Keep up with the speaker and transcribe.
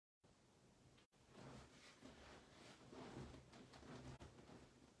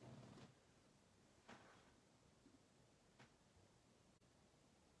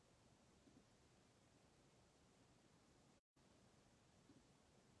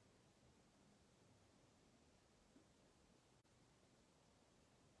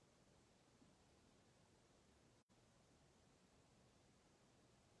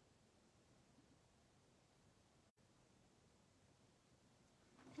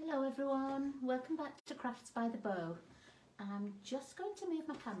Hello everyone, welcome back to Crafts by the Bow. I'm just going to move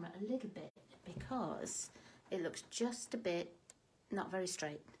my camera a little bit because it looks just a bit not very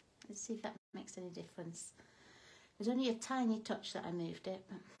straight. Let's see if that makes any difference. There's only a tiny touch that I moved it.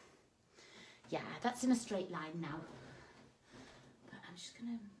 But yeah, that's in a straight line now. But I'm just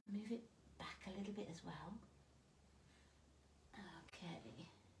going to move it back a little bit as well. Okay.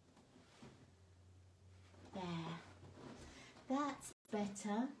 There. That's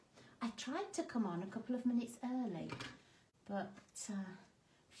better. I tried to come on a couple of minutes early, but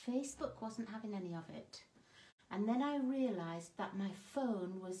Facebook wasn't having any of it. And then I realised that my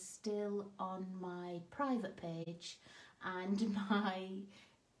phone was still on my private page and my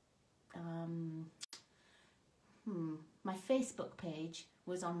Facebook page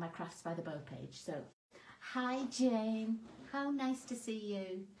was on my Crafts by the Bow page. So, hi Jane, how nice to see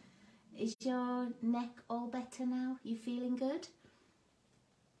you. Is your neck all better now? You feeling good?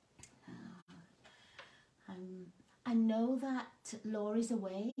 I know that Laurie's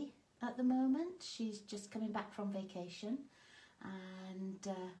away at the moment. She's just coming back from vacation, and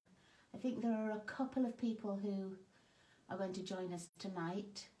I think there are a couple of people who are going to join us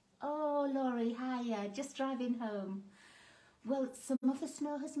tonight. Oh, Laurie, hiya, just driving home. Well, some of the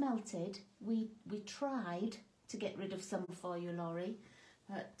snow has melted. We tried to get rid of some for you, Laurie,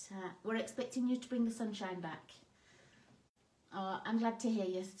 but we're expecting you to bring the sunshine back. I'm glad to hear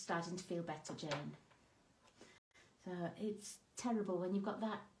you're starting to feel better, Jane. So it's terrible when you've got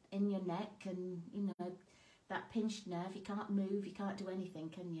that in your neck and, you know, that pinched nerve. You can't move, you can't do anything,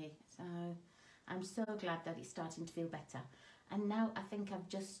 can you? So I'm so glad that it's starting to feel better. And now I think I've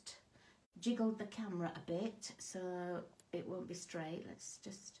just jiggled the camera a bit so it won't be straight. Let's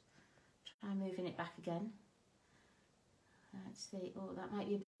just try moving it back again. Let's see. Oh, that might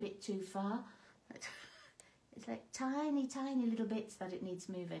be a bit too far. It's like tiny, tiny little bits that it needs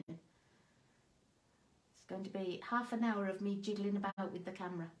moving. It's going to be half an hour of me jiggling about with the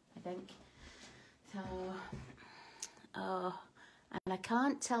camera, I think. So, oh, and I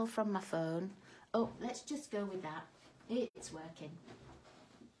can't tell from my phone. Oh, let's just go with that. It's working.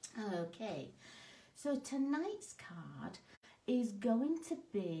 Okay, so tonight's card is going to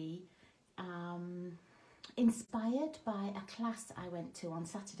be inspired by a class I went to on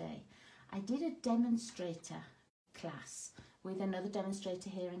Saturday. I did a demonstrator class with another demonstrator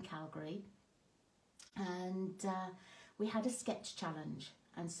here in Calgary, and we had a sketch challenge,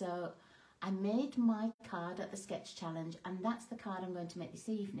 and so I made my card at the sketch challenge, and that's the card I'm going to make this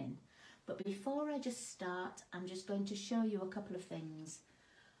evening. But before I just start, I'm just going to show you a couple of things.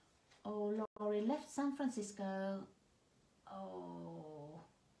 Oh, Laurie left San Francisco. Oh,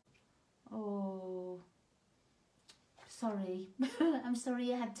 sorry. I'm sorry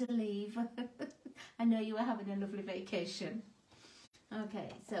you had to leave. I know you were having a lovely vacation. Okay,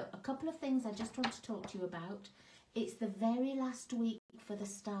 so a couple of things I just want to talk to you about. It's the very last week for the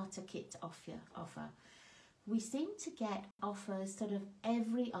starter kit offer. We seem to get offers sort of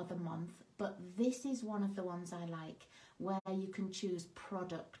every other month, but this is one of the ones I like, where you can choose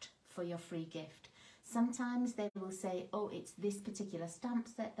product for your free gift. Sometimes they will say, oh, it's this particular stamp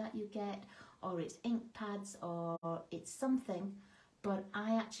set that you get, or it's ink pads, or it's something, but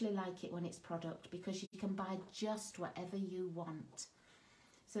I actually like it when it's product because you can buy just whatever you want.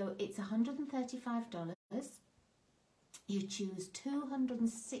 So it's $135. You choose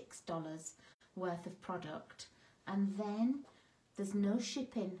 $206 worth of product, and then there's no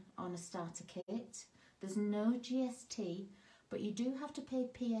shipping on a starter kit, there's no GST, but you do have to pay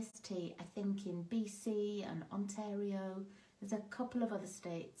PST, I think in BC and Ontario. There's a couple of other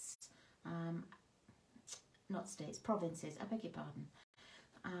states, not states, provinces, I beg your pardon.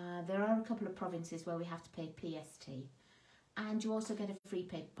 There are a couple of provinces where we have to pay PST, and you also get a free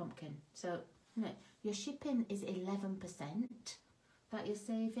paper pumpkin. So you know, your shipping is 11% that you're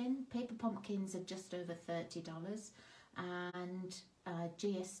saving. Paper pumpkins are just over $30, and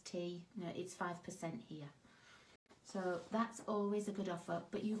GST, you know, it's 5% here. So that's always a good offer,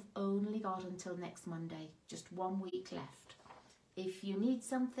 but you've only got until next Monday, just 1 week left. If you need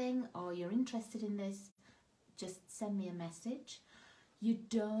something or you're interested in this, just send me a message. You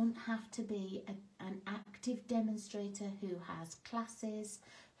don't have to be an active demonstrator who has classes,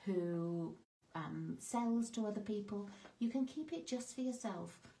 who sells to other people. You can keep it just for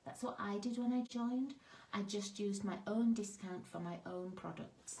yourself. That's what I did when I joined. I just used my own discount for my own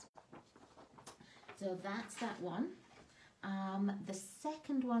products. So that's that one. The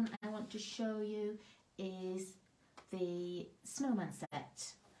second one I want to show you is the Snowman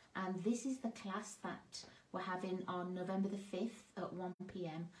set. And this is the class that we're having on November the 5th at 1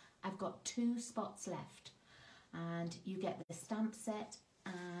 p.m. I've got 2 spots left. And you get the stamp set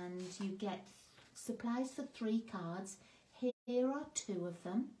and and you get supplies for 3 cards. Here are 2 of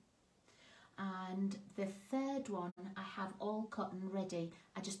them, and the third one I have all cut and ready.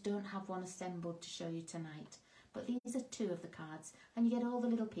 I just don't have one assembled to show you tonight. But these are 2 of the cards, and you get all the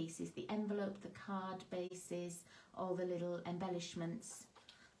little pieces, the envelope, the card bases, all the little embellishments.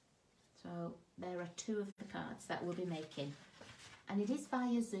 So there are 2 of the cards that we'll be making. And it is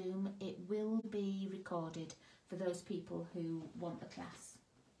via Zoom. It will be recorded for those people who want the class.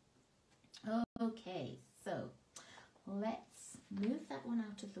 Okay, so let's move that one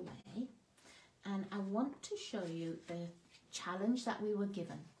out of the way. And I want to show you the challenge that we were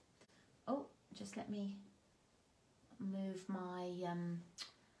given. Oh, just let me move my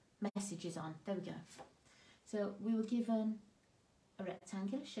messages on. There we go. So we were given a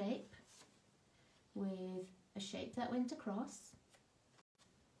rectangular shape with a shape that went across,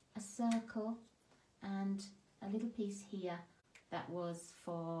 a circle, and a little piece here that was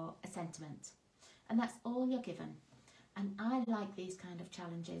for a sentiment. And that's all you're given. And I like these kind of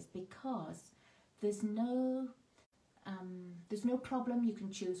challenges because there's no problem. You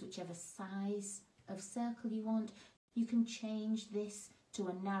can choose whichever size of circle you want. You can change this to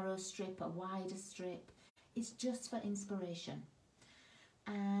a narrow strip, a wider strip. It's just for inspiration.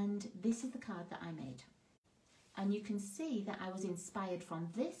 And this is the card that I made. And you can see that I was inspired from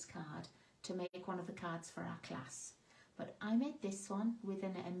this card to make one of the cards for our class. But I made this one with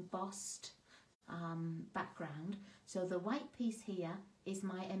an embossed background. So the white piece here is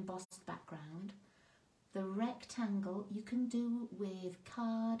my embossed background. The rectangle you can do with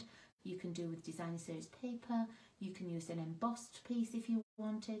card, you can do with designer series paper, you can use an embossed piece if you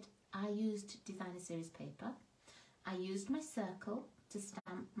wanted. I used designer series paper. I used my circle to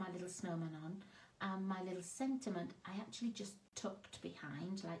stamp my little snowman on, and my little sentiment I actually just tucked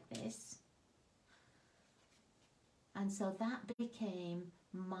behind like this. And so that became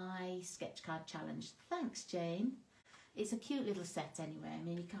my sketch card challenge. Thanks, Jane. It's a cute little set anyway. I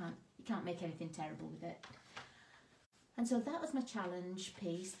mean, you can't make anything terrible with it. And so that was my challenge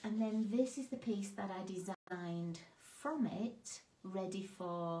piece, and then this is the piece that I designed from it, ready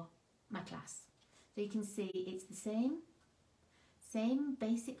for my class. So you can see it's the same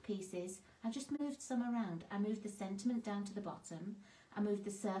basic pieces. I just moved some around. I moved the sentiment down to the bottom, I moved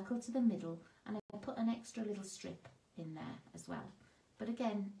the circle to the middle, and I put an extra little strip in there as well. But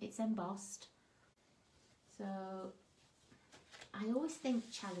again, it's embossed. So I always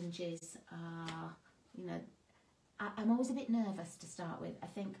think challenges are, you know, I'm always a bit nervous to start with. I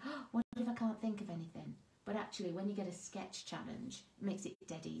think, oh, what if I can't think of anything? But actually, when you get a sketch challenge, it makes it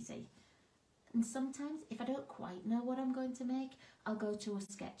dead easy. And sometimes, if I don't quite know what I'm going to make, I'll go to a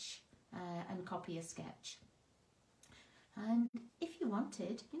sketch and copy a sketch. And if you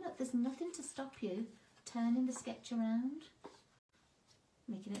wanted, you know, there's nothing to stop you turning the sketch around,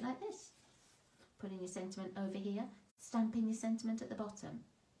 making it like this, putting your sentiment over here, stamping your sentiment at the bottom.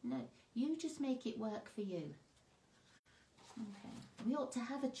 No, you just make it work for you. Okay, we ought to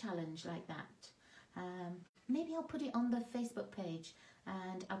have a challenge like that. Maybe I'll put it on the Facebook page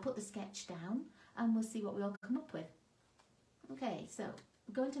and I'll put the sketch down and we'll see what we all come up with. Okay, so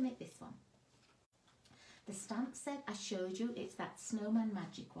we're going to make this one. The stamp set I showed you, it's that Snowman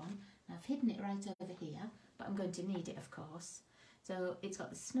Magic one. Now I've hidden it right over here, but I'm going to need it, of course. So it's got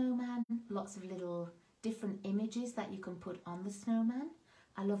the snowman, lots of little different images that you can put on the snowman.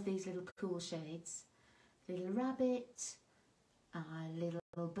 I love these little cool shades. Little rabbit, a little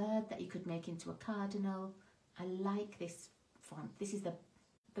bird that you could make into a cardinal. I like this font. This is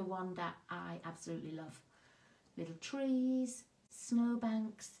the one that I absolutely love. Little trees,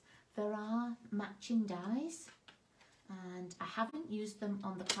 snowbanks. There are matching dies, and I haven't used them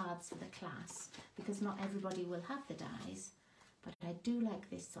on the cards for the class because not everybody will have the dies, but I do like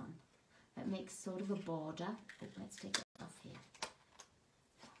this one that makes sort of a border. Oh, let's take it off here.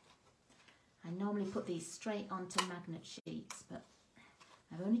 I normally put these straight onto magnet sheets, but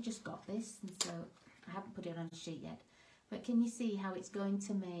I've only just got this, and so I haven't put it on a sheet yet. But can you see how it's going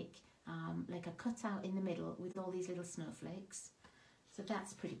to make like a cutout in the middle with all these little snowflakes? So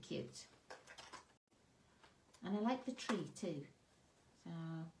that's pretty cute. And I like the tree too.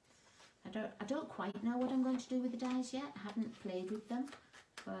 So I don't quite know what I'm going to do with the dies yet. I haven't played with them,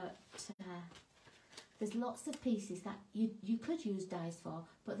 but there's lots of pieces that you could use dies for,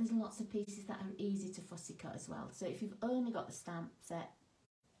 but there's lots of pieces that are easy to fussy cut as well. So if you've only got the stamp set,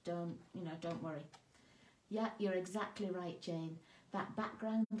 don't worry. Yeah, you're exactly right, Jane. That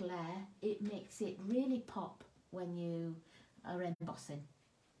background glare, it makes it really pop when you are embossing.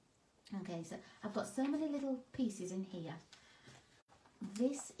 Okay, so I've got so many little pieces in here.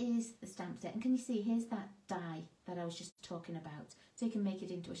 this is the stamp set, and can you see here's that die that I was just talking about, so you can make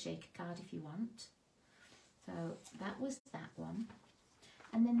it into a shaker card if you want. So that was that one,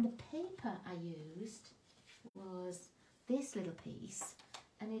 and then the paper I used was this little piece,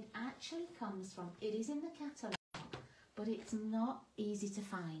 and it actually comes from, it is in the catalogue, but it's not easy to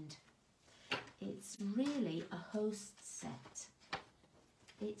find. It's really a host set.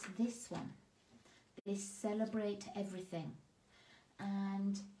 It's this one, this Celebrate Everything,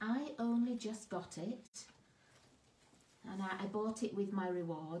 and I only just got it, and I bought it with my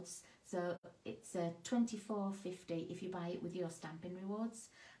rewards, so it's $24.50 if you buy it with your Stampin' Rewards.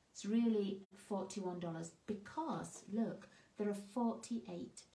 It's really $41 because look, there are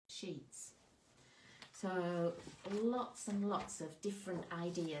 48 sheets, so lots and lots of different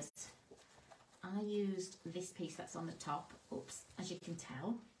ideas. I used this piece that's on the top, oops, as you can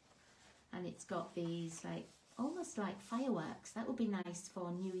tell, and it's got these like almost like fireworks. That would be nice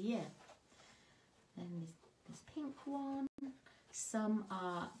for New Year. And this pink one. Some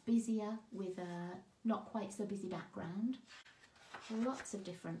are busier with a not quite so busy background. Lots of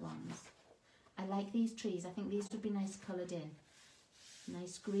different ones. I like these trees. I think these would be nice coloured in.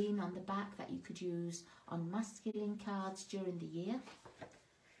 Nice green on the back that you could use on masculine cards during the year.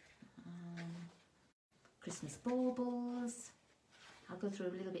 Christmas baubles. I'll go through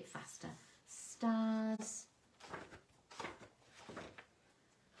a little bit faster. Stars.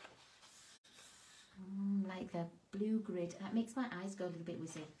 Like the blue grid. That makes my eyes go a little bit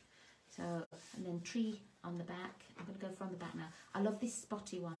wizzy. So, and then tree on the back. I'm going to go from the back now. I love this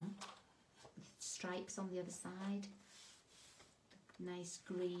spotty one with stripes on the other side. Nice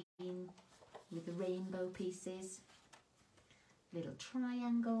green with the rainbow pieces. Little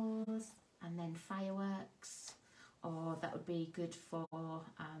triangles. And then fireworks, or that would be good for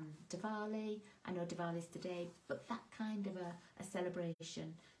Diwali. I know Diwali's today, but that kind of a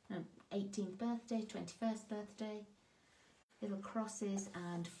celebration. 18th birthday, 21st birthday, little crosses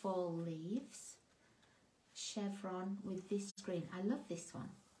and fall leaves. Chevron with this green. I love this one.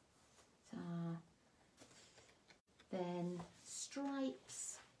 So, then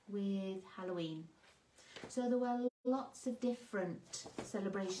stripes with Halloween. So there were lots of different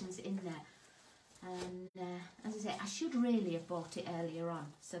celebrations in there, and as I say, I should really have bought it earlier on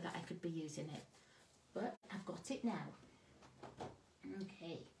so that I could be using it, but I've got it now.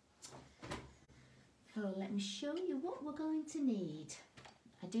 Okay, so let me show you what we're going to need.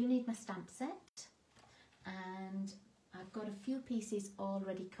 I do need my stamp set, and I've got a few pieces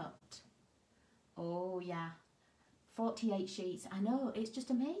already cut. Oh yeah, 48 sheets. I know, it's just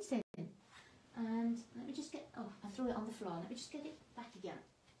amazing. And let me just get, oh, I threw it on the floor. Let me just get it back again.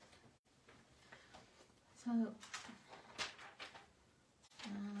 So,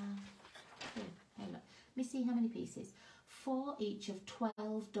 here, look. Let me see how many pieces. 4 each of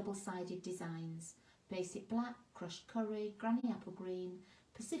 12 double-sided designs. Basic black, crushed curry, granny apple green,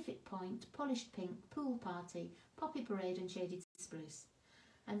 Pacific point, polished pink, pool party, poppy parade and shaded spruce.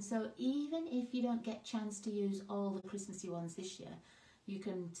 And so even if you don't get a chance to use all the Christmassy ones this year, you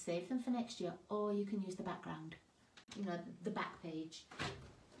can save them for next year, or you can use the background, you know, the back page.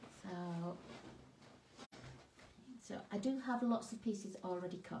 So I do have lots of pieces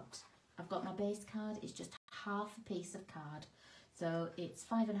already cut. I've got my base card, it's just half a piece of card. So it's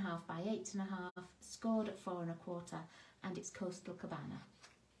 5.5 by 8.5, scored at 4 1/4, and it's Coastal Cabana.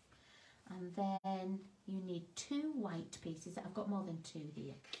 And then you need 2 white pieces. I've got more than 2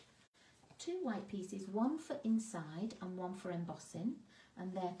 here. 2 white pieces, one for inside and one for embossing,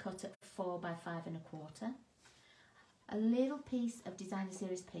 and they're cut at 4 by 5 1/4. A little piece of designer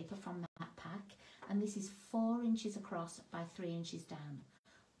series paper from that pack, and this is 4 inches across by 3 inches down.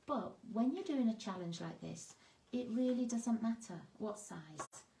 But when you're doing a challenge like this, it really doesn't matter what size.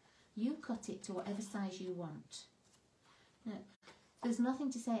 You cut it to whatever size you want. Now, there's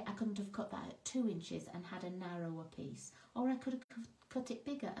nothing to say I couldn't have cut that at 2 inches and had a narrower piece, or I could have cut it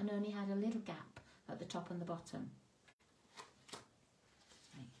bigger and only had a little gap at the top and the bottom.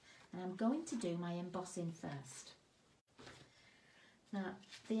 Right. And I'm going to do my embossing first. Now,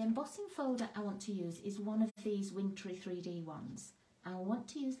 the embossing folder I want to use is one of these wintry 3D ones. I want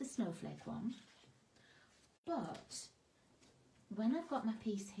to use the snowflake one, but when I've got my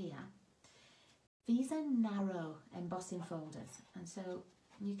piece here, these are narrow embossing folders, and so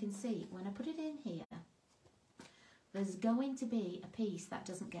you can see when I put it in here, there's going to be a piece that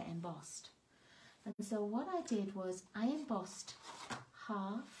doesn't get embossed. And so what I did was I embossed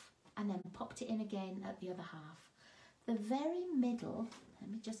half and then popped it in again at the other half. The very middle,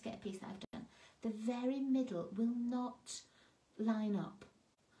 let me just get a piece that I've done, the very middle will not line up,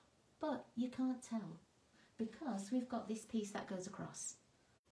 but you can't tell because we've got this piece that goes across.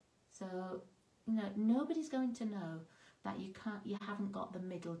 So, you know, nobody's going to know that you haven't got the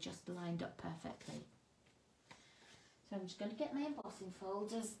middle just lined up perfectly. So I'm just going to get my embossing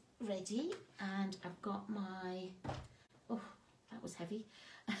folders ready, and I've got my, oh, that was heavy.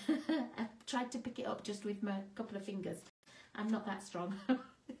 I tried to pick it up just with my couple of fingers. I'm not that strong.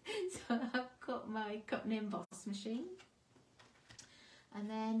 So I've got my cut and emboss machine, and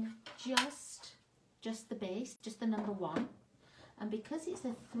then just the base, just the number 1. And because it's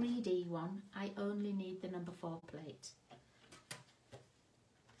a 3D one, I only need the number 4 plate.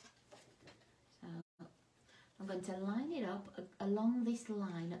 So I'm going to line it up along this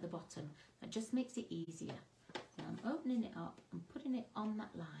line at the bottom. That just makes it easier. So I'm opening it up and putting it on that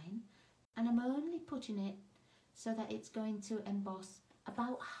line, and I'm only putting it so that it's going to emboss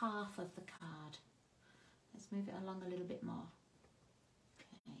about half of the card. Let's move it along a little bit more.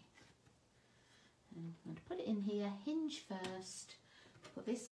 Okay. And I'm going to put it in here, hinge first, put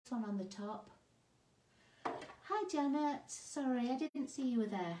this one on the top. Hi Janet, sorry I didn't see you were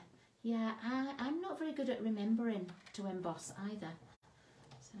there. Yeah, I'm not very good at remembering to emboss either.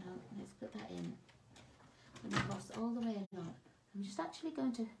 So let's put that in and emboss all the way along. I'm just actually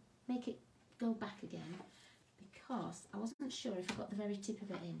going to make it go back again because I wasn't sure if I got the very tip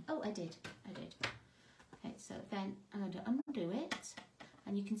of it in. Oh, I did. Okay, so then I'm going to undo it,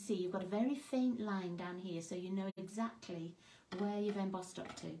 and you can see you've got a very faint line down here, so you know exactly where you've embossed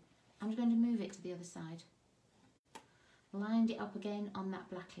up to. I'm just going to move it to the other side. Lined it up again on that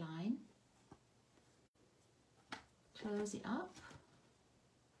black line. Close it up.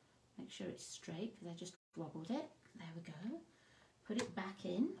 Make sure it's straight because I just wobbled it. There we go. Put it back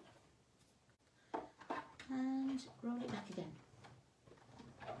in and roll it back again.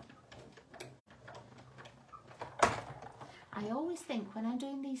 I always think when I'm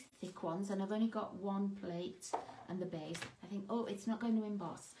doing these thick ones and I've only got 1 plate and the base, I think, oh, it's not going to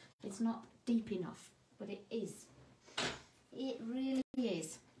emboss. It's not deep enough, but it is. It really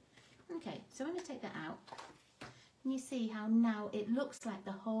is. Okay, so I'm going to take that out. And you see how now it looks like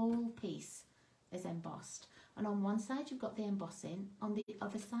the whole piece is embossed. And on one side you've got the embossing, on the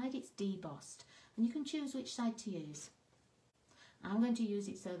other side it's debossed. And you can choose which side to use. I'm going to use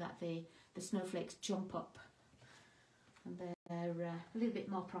it so that the snowflakes jump up and they're a little bit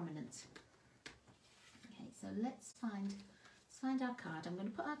more prominent. Okay, so let's find our card. I'm going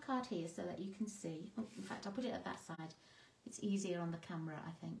to put our card here so that you can see. Oh, in fact, I'll put it at that side. It's easier on the camera,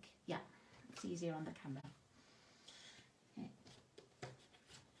 I think. Yeah, it's easier on the camera. Okay.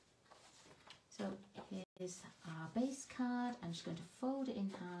 So here's our base card. I'm just going to fold it in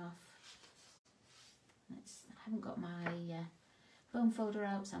half. I haven't got my bone folder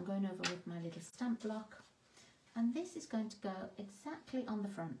out, so I'm going over with my little stamp block. And this is going to go exactly on the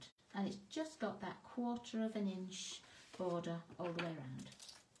front. And it's just got that 1/4 of an inch border all the way around.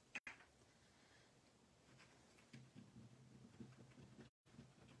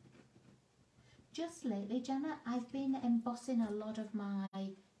 Just lately, Jana, I've been embossing a lot of my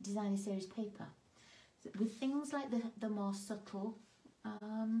designer series paper with things like the more subtle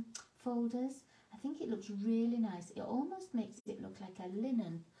folders. I think it looks really nice. It almost makes it look like a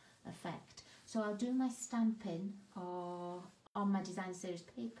linen effect. So I'll do my stamping or on my designer series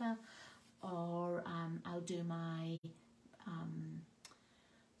paper, or I'll do my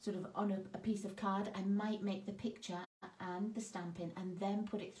sort of on a piece of card. I might make the picture and the stamping and then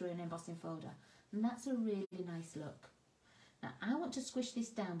put it through an embossing folder. And that's a really nice look. Now I want to squish this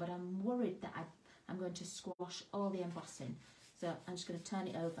down, but I'm worried that I'm going to squash all the embossing. So I'm just going to turn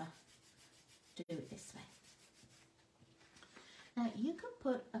it over to do it this way. Now you can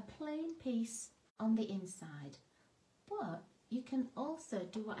put a plain piece on the inside, but you can also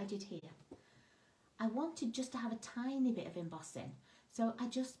do what I did here. I wanted just to have a tiny bit of embossing, so I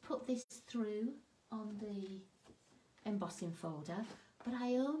just put this through on the embossing folder, but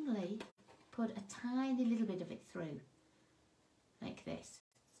I only put a tiny little bit of it through, like this,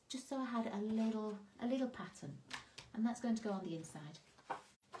 just so I had a little pattern, and that's going to go on the inside.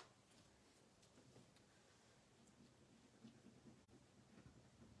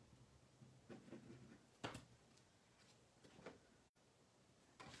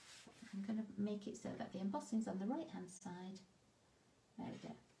 I'm going to make it so that the embossing's on the right hand side. There we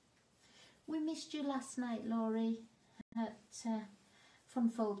go. We missed you last night, Laurie, at Fun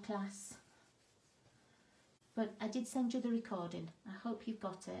Fold class. But I did send you the recording. I hope you've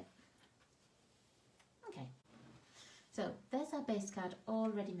got it. Okay. So there's our base card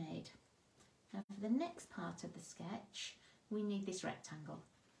already made. Now for the next part of the sketch, we need this rectangle.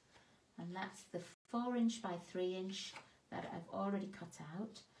 And that's the 4" by 3" that I've already cut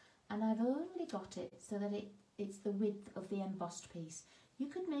out. and I've only got it so that it's the width of the embossed piece. You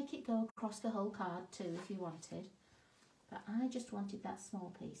could make it go across the whole card too if you wanted, but I just wanted that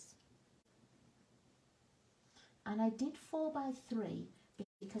small piece. And I did 4 by 3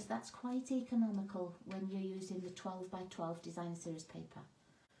 because that's quite economical when you're using the 12 by 12 design series paper.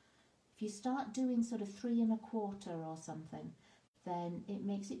 If you start doing sort of 3 1/4 or something, then it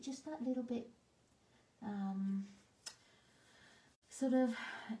makes it just that little bit sort of,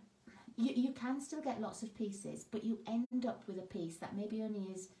 you can still get lots of pieces, but you end up with a piece that maybe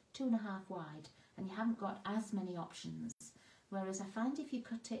only is 2.5 wide and you haven't got as many options. Whereas I find if you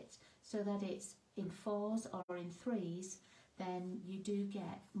cut it so that it's in 4s or in 3s, then you do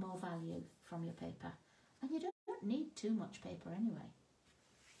get more value from your paper, and you don't need too much paper anyway.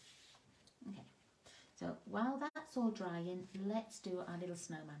 Okay, so while that's all drying, let's do our little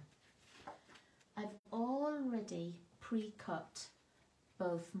snowman. I've already pre-cut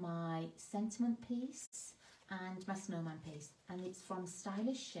both my sentiment piece and my snowman piece, and it's from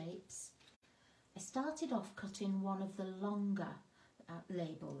Stylish Shapes. I started off cutting one of the longer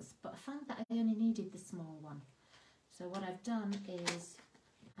labels, but I found that I only needed the small one. So what I've done is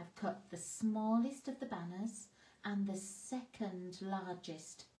I've cut the smallest of the banners and the second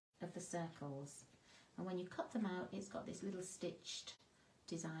largest of the circles, and when you cut them out, it's got this little stitched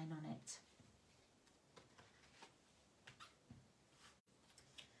design on it.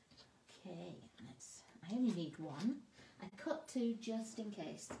 Okay, I only need one. I cut 2 just in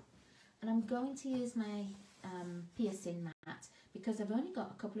case, and I'm going to use my piercing mat because I've only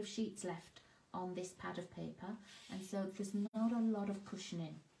got a couple of sheets left on this pad of paper, and so there's not a lot of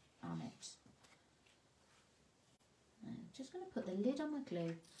cushioning on it. I'm just going to put the lid on my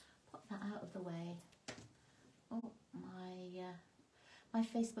glue, pop that out of the way. Oh, my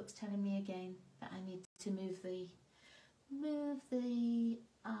Facebook's telling me again that I need to move the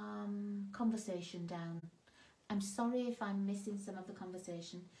conversation down. I'm sorry if I'm missing some of the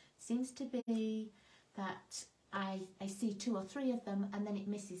conversation. It seems to be that I see 2 or 3 of them and then it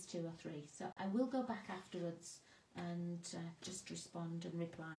misses 2 or 3. So I will go back afterwards and just respond and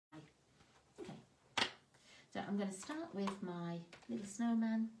reply. Okay, so I'm going to start with my little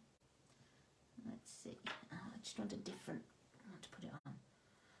snowman. Let's see, I just want I want to put it on.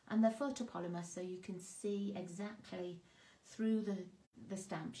 And they're photopolymer, so you can see exactly through the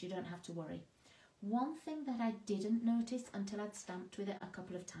stamps, you don't have to worry. One thing that I didn't notice until I'd stamped with it a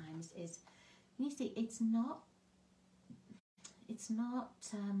couple of times is, you see, it's not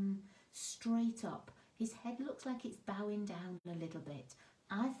straight up. His head looks like it's bowing down a little bit.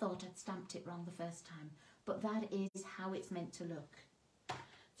 I thought I'd stamped it wrong the first time, but that is how it's meant to look.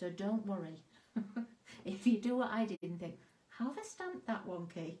 So don't worry. If you do what I did and think, how have I stamped that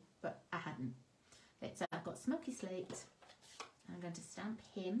wonky? But I hadn't. So I've got Smoky Slate. I'm going to stamp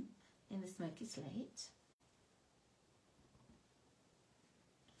him in the Smoky Slate.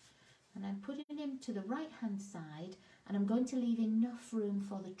 And I'm putting him to the right hand side, and I'm going to leave enough room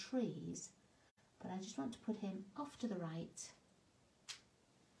for the trees, but I just want to put him off to the right.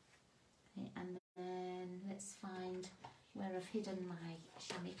 Okay, and then let's find where I've hidden my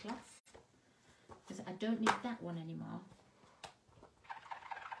chamois cloth, because I don't need that one anymore,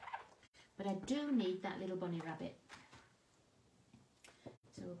 but I do need that little bunny rabbit.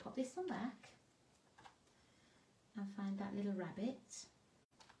 So we'll pop this one back and find that little rabbit.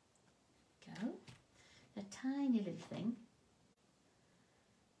 Go. A tiny little thing.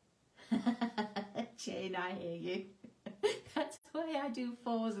 Jane, I hear you. That's why I do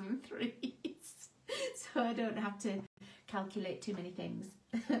 4s and 3s. So I don't have to calculate too many things.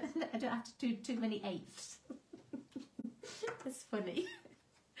 I don't have to do too many 8ths. That's funny.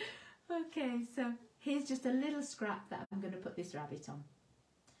 Okay, so here's just a little scrap that I'm going to put this rabbit on.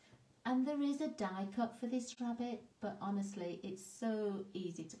 And there is a die cut for this rabbit, but honestly, it's so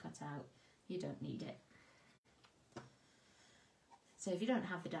easy to cut out. You don't need it. So if you don't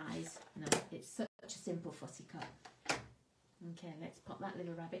have the dies, no, it's such a simple fussy cut. Okay, let's pop that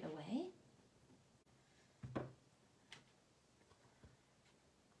little rabbit away.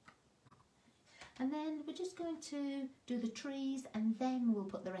 And then we're just going to do the trees, and then we'll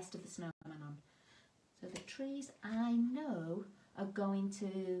put the rest of the snowman on. So the trees, I know, are going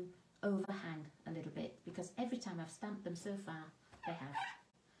to overhang a little bit because every time I've stamped them so far, they have.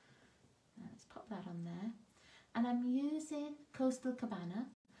 Let's pop that on there. And I'm using Coastal Cabana.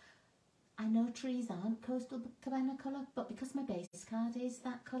 I know trees aren't Coastal Cabana colour, but because my base card is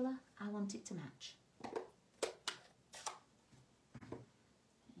that colour, I want it to match.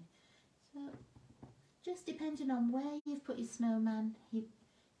 So, just depending on where you've put your snowman, you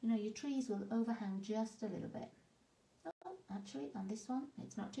know, your trees will overhang just a little bit. Oh, Oh, actually on this one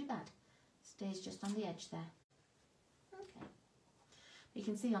it's not too bad. Stays just on the edge there. Okay. You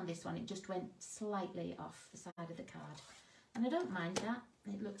can see on this one it just went slightly off the side of the card. And I don't mind that,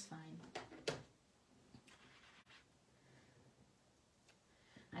 it looks fine.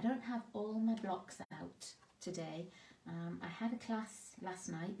 I don't have all my blocks out today. I had a class last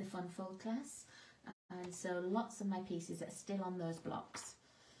night, the Fun Fold class, and so lots of my pieces are still on those blocks.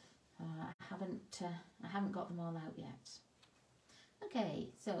 I haven't got them all out yet. Okay,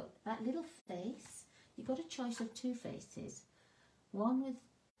 so that little face, you've got a choice of two faces. One with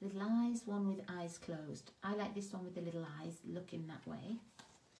little eyes, one with eyes closed. I like this one with the little eyes looking that way.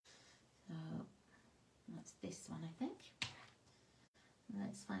 So that's this one, I think.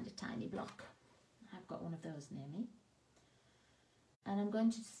 Let's find a tiny block. I've got one of those near me. And I'm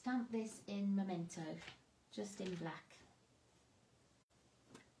going to stamp this in Memento, just in black.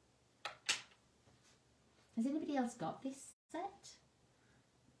 Has anybody else got this set?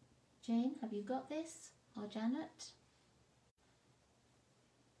 Jane, have you got this? Or Janet?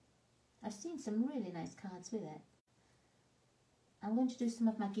 I've seen some really nice cards with it. I'm going to do some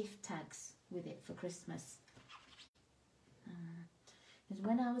of my gift tags with it for Christmas. Because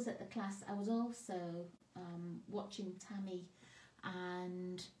when I was at the class, I was also watching Tammy,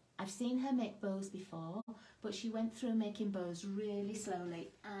 and I've seen her make bows before, but she went through making bows really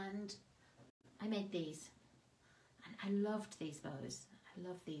slowly, and I made these. And I loved these bows. I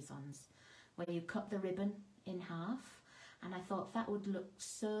love these ones, where you cut the ribbon in half, and I thought that would look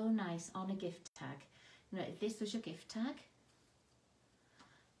so nice on a gift tag. You know, if this was your gift tag,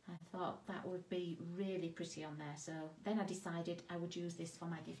 I thought that would be really pretty on there. So then I decided I would use this for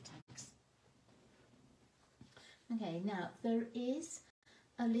my gift tags. Okay, now there is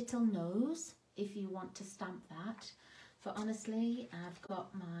a little nose if you want to stamp that. For honestly, I've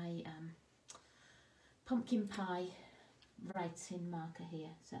got my pumpkin pie writing marker here,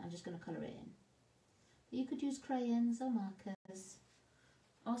 so I'm just going to colour it in. You could use crayons or markers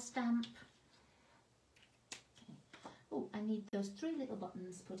or stamp. Oh, I need those 3 little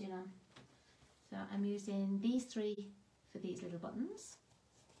buttons put in on. So I'm using these 3 for these little buttons.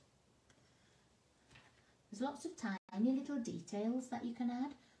 There's lots of tiny little details that you can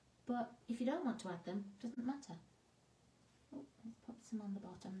add, but if you don't want to add them, it doesn't matter. Oh, let's put some on the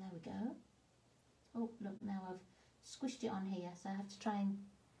bottom, there we go. Oh, look, now I've squished it on here, so I have to try and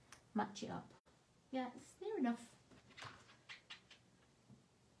match it up. Yeah, it's near enough.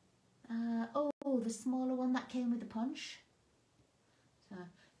 Oh, the smaller one that came with the punch. So,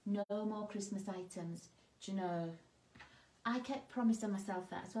 no more Christmas items. Do you know, I kept promising myself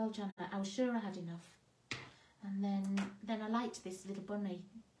that as well, Janet. I was sure I had enough. And then I liked this little bunny.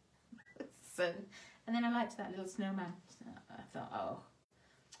 So, and then I liked that little snowman. So I thought, oh,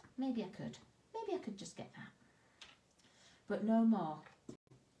 maybe I could. Maybe I could just get that. But no more.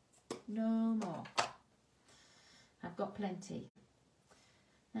 No more. I've got plenty.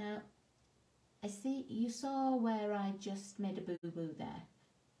 Now, I see you saw where I just made a boo-boo there.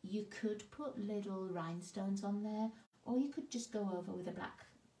 You could put little rhinestones on there, or you could just go over with a black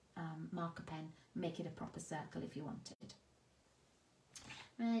marker pen, make it a proper circle if you wanted.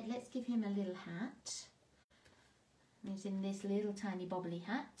 Right, let's give him a little hat. I'm using this little tiny bobbly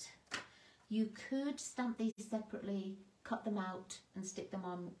hat. You could stamp these separately, cut them out and stick them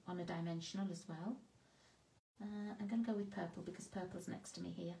on a dimensional as well. I'm going to go with purple because purple's next to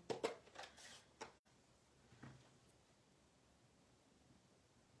me here.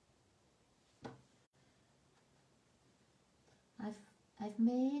 I've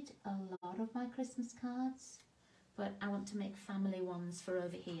made a lot of my Christmas cards, but I want to make family ones for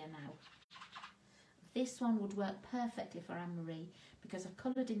over here now. This one would work perfectly for Anne-Marie because I've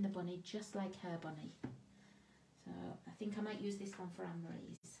coloured in the bunny just like her bunny. So I think I might use this one for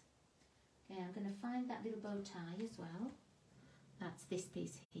Anne-Marie's. Okay, I'm going to find that little bow tie as well. That's this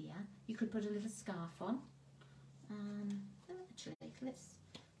piece here. You could put a little scarf on. Actually,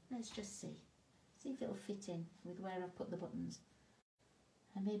 let's just see if it'll fit in with where I've put the buttons.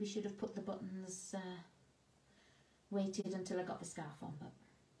 I maybe should have put the buttons, waited until I got the scarf on, but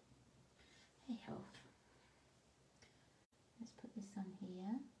hey ho. Let's put this on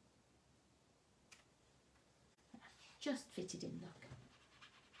here. Just fitted in, look.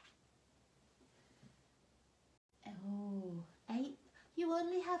 Oh, 8. You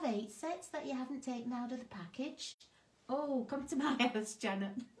only have 8 sets that you haven't taken out of the package. Oh, come to my house,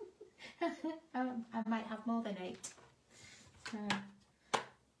 Janet. I might have more than 8.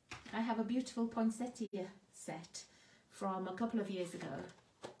 I have a beautiful poinsettia set from a couple of years ago,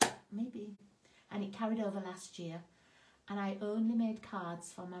 maybe, and it carried over last year, and I only made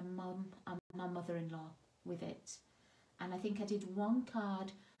cards for my mum and my mother-in-law with it, and I think I did one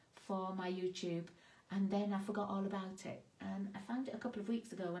card for my YouTube, and then I forgot all about it. And I found it a couple of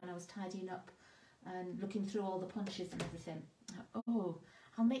weeks ago when I was tidying up and looking through all the punches and everything. Oh,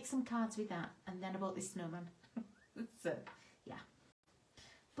 I'll make some cards with that. And then I bought this snowman. So, yeah.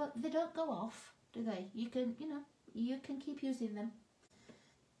 But they don't go off, do they? You can, you know, you can keep using them.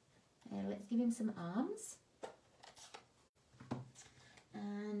 Let's give him some arms.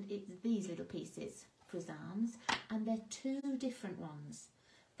 And it's these little pieces for his arms. And they're two different ones.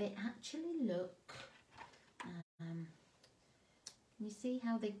 They actually look... you see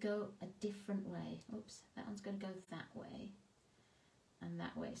how they go a different way. Oops, that one's going to go that way and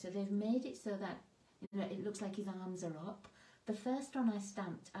that way. So they've made it so that, you know, it looks like his arms are up. The first one I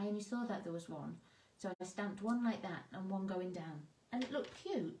stamped, I only saw that there was one. So I stamped one like that and one going down. And it looked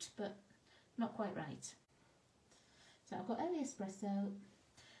cute, but not quite right. So I've got early espresso,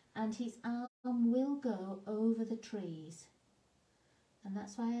 and his arm will go over the trees. And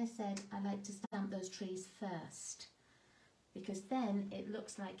that's why I said I like to stamp those trees first, because then it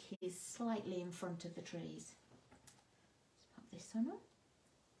looks like he's slightly in front of the trees. Let's pop this one up.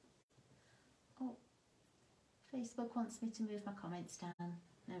 Oh, Facebook wants me to move my comments down.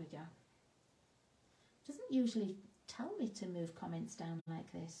 There we go. Doesn't usually tell me to move comments down like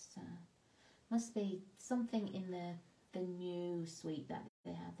this. Must be something in the new suite that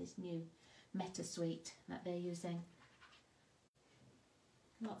they have, this new meta suite that they're using.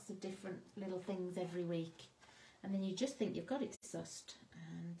 Lots of different little things every week. And then you just think you've got it sussed,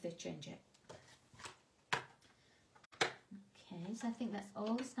 and they change it. Okay, so I think that's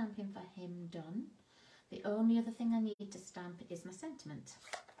all the stamping for him done. The only other thing I need to stamp is my sentiment.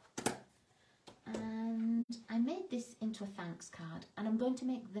 And I made this into a thanks card, and I'm going to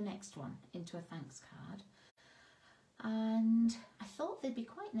make the next one into a thanks card. And I thought they'd be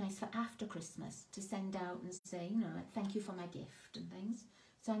quite nice for after Christmas to send out and say, you know, like, thank you for my gift and things.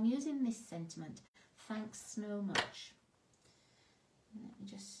 So I'm using this sentiment. Thanks so much. Let me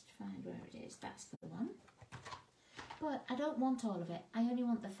just find where it is. That's the one. But I don't want all of it. I only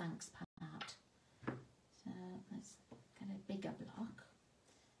want the thanks part. So let's get a bigger block.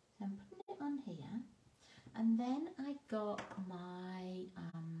 So I'm putting it on here. And then I got my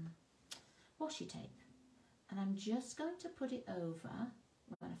washi tape. And I'm just going to put it over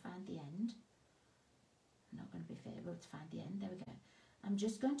when I find the end. I'm not going to be able to find the end. There we go. I'm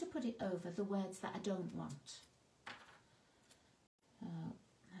just going to put it over the words that I don't want. So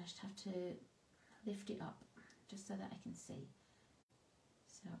I just have to lift it up just so that I can see.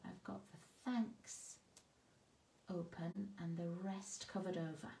 So I've got the thanks open and the rest covered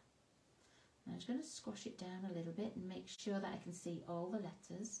over. I'm just going to squash it down a little bit and make sure that I can see all the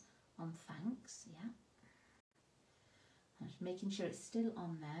letters on thanks. Yeah. I'm just making sure it's still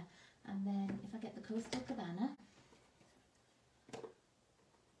on there. And then if I get the Coastal Cabana,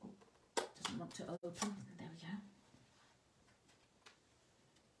 doesn't want to open, there we go.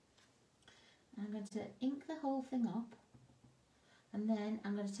 I'm going to ink the whole thing up, and then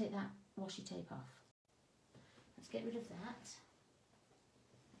I'm going to take that washi tape off. Let's get rid of that.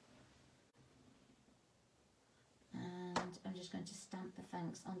 And I'm just going to stamp the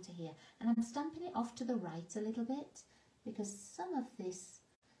thanks onto here. And I'm stamping it off to the right a little bit, because some of this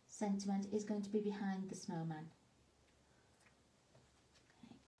sentiment is going to be behind the snowman.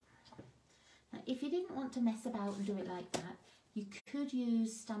 Okay. Now, if you didn't want to mess about and do it like that, you could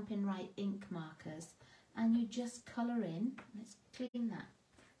use Stampin' Right ink markers, and you just colour in. Let's clean that.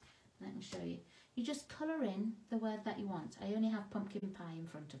 Let me show you. You just colour in the word that you want. I only have pumpkin pie in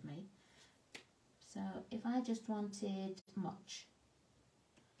front of me. So if I just wanted much,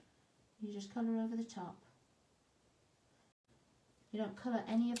 you just colour over the top. You don't colour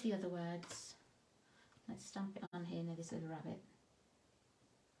any of the other words. Let's stamp it on here near this little rabbit.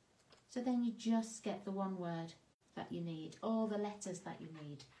 So then you just get the one word that you need, all the letters that you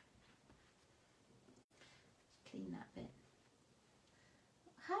need. Clean that bit.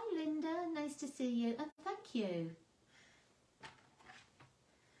 Hi Linda, nice to see you, and thank you.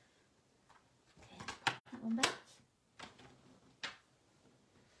 Okay, pop that one back.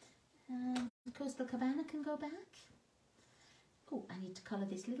 And the Coastal Cabana can go back. Oh, I need to colour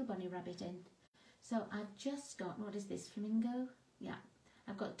this little bunny rabbit in. So I've just got, what is this, flamingo? Yeah,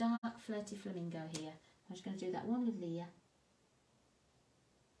 I've got dark flirty flamingo here. I'm just going to do that one little ear.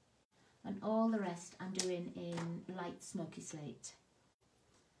 And all the rest I'm doing in light smoky slate.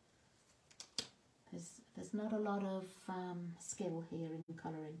 There's not a lot of skill here in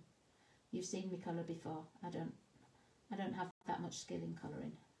colouring. You've seen me colour before. I don't have that much skill in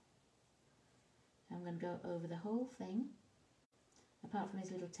colouring. So I'm going to go over the whole thing, apart from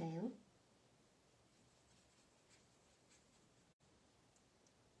his little tail.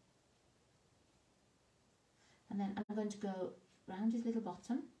 And then I'm going to go round his little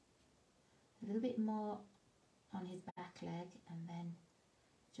bottom, a little bit more on his back leg, and then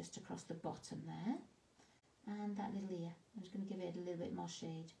just across the bottom there, and that little ear. I'm just going to give it a little bit more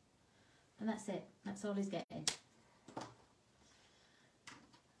shade, and that's it. That's all he's getting.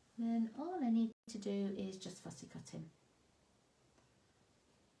 Then all I need to do is just fussy cut him.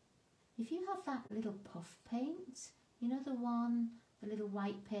 If you have that little puff paint, you know, the little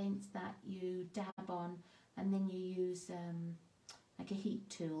white paint that you dab on and then you use like a heat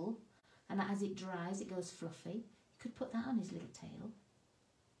tool, and as it dries it goes fluffy, you could put that on his little tail.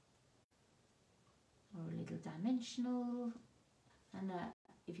 Or a little dimensional, and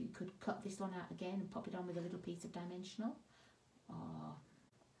if you could cut this one out again and pop it on with a little piece of dimensional, or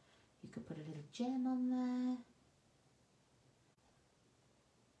you could put a little gem on there.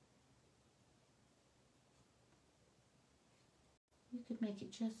 You could make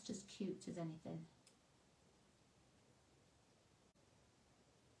it just as cute as anything.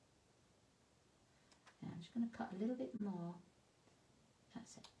 Now I'm just going to cut a little bit more.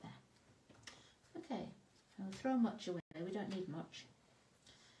 That's it, there. Okay, I'll throw much away, we don't need much.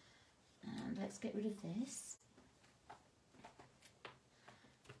 And let's get rid of this.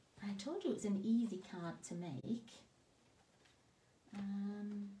 I told you it was an easy card to make.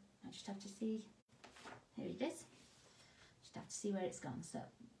 I just have to see, here it is. Just have to see where it's gone. So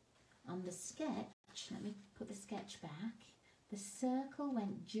on the sketch, let me put the sketch back. The circle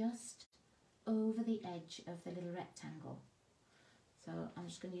went just over the edge of the little rectangle. So I'm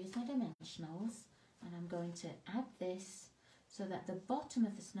just going to use my dimensionals, and I'm going to add this so that the bottom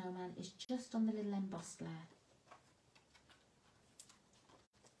of the snowman is just on the little embossed layer.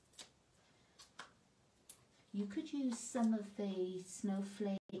 You could use some of the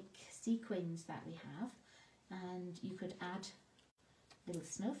snowflake sequins that we have, and you could add little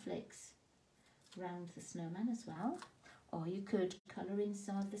snowflakes around the snowman as well, or you could colour in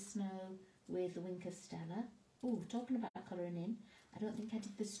some of the snow with the wink of Stella. Oh, talking about colouring in, I don't think I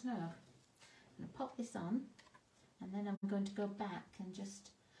did the snow. I'm going to pop this on, and then I'm going to go back and just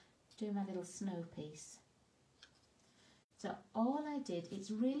do my little snow piece. So all I did, it's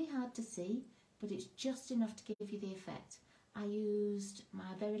really hard to see, but it's just enough to give you the effect. I used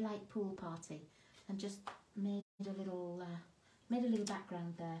my very light pool party and just made a little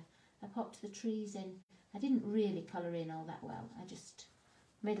background there. I popped the trees in. I didn't really colour in all that well. I just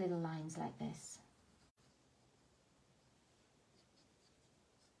made little lines like this.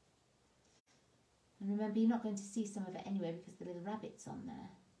 And remember, you're not going to see some of it anyway because the little rabbit's on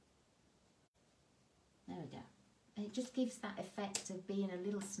there. There we go. And it just gives that effect of being a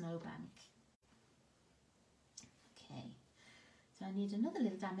little snowbank. Okay, so I need another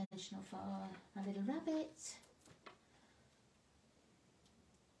little dimensional for my little rabbit.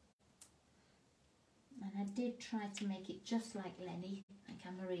 And I did try to make it just like Lenny, like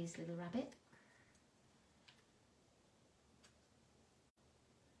Anne-Marie's little rabbit.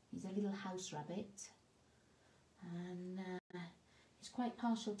 He's a little house rabbit, and he's quite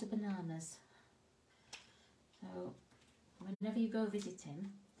partial to bananas. So whenever you go visit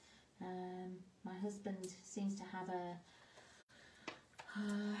him, my husband seems to have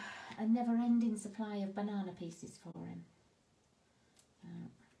a never-ending supply of banana pieces for him.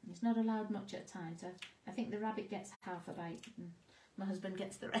 He's not allowed much at a time, so I think the rabbit gets half a bite and my husband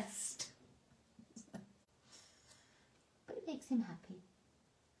gets the rest. But it makes him happy.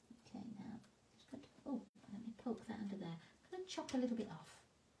 Okay, now, just going to, oh, let me poke that under there. I'm going to chop a little bit off.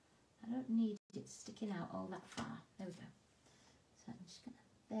 I don't need it sticking out all that far. There we go. So I'm just going to,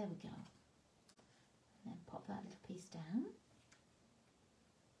 there we go. And then pop that little piece down.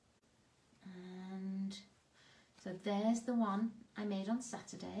 And so there's the one I made on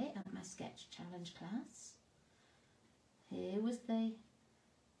Saturday at my sketch challenge class. Here was the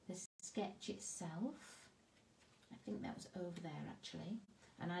sketch itself. I think that was over there actually,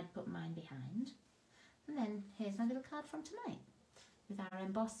 and I'd put mine behind. And then here's my little card from tonight with our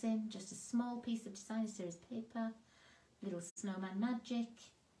embossing, just a small piece of designer series paper, little Snowman Magic,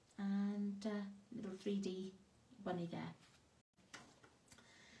 and little 3D bunny there.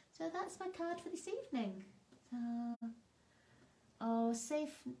 So that's my card for this evening. So, oh,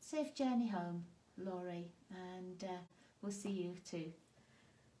 safe journey home, Laurie, and we'll see you too.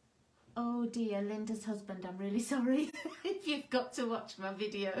 Oh dear, Linda's husband, I'm really sorry if you've got to watch my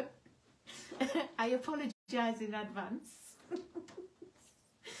video. I apologise in advance.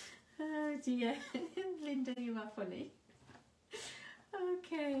 Oh dear, Linda, you are funny.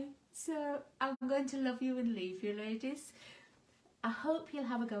 Okay, so I'm going to love you and leave you, ladies. I hope you'll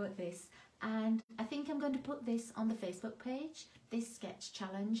have a go at this, and I think I'm going to put this on the Facebook page, this sketch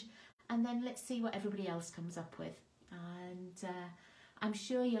challenge, and then let's see what everybody else comes up with. And I'm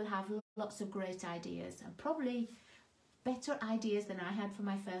sure you'll have lots of great ideas, and probably better ideas than I had for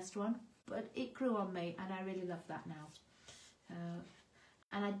my first one, but it grew on me and I really love that now.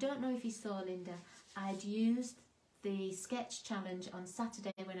 And I don't know if you saw, Linda, I'd used the sketch challenge on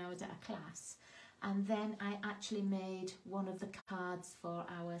Saturday when I was at a class, and then I actually made one of the cards for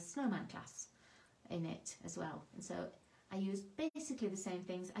our snowman class in it as well. And so I used basically the same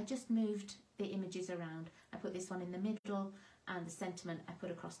things, I just moved the images around. I put this one in the middle and the sentiment I put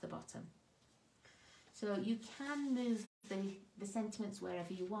across the bottom. So you can move the sentiments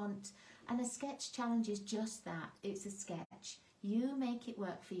wherever you want, and a sketch challenge is just that, it's a sketch. You make it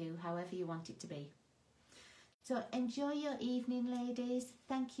work for you however you want it to be. So enjoy your evening, ladies.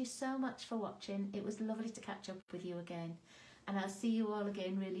 Thank you so much for watching. It was lovely to catch up with you again, and I'll see you all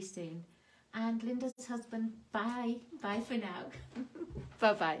again really soon. And Linda's husband, bye. Bye for now.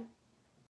 Bye-bye.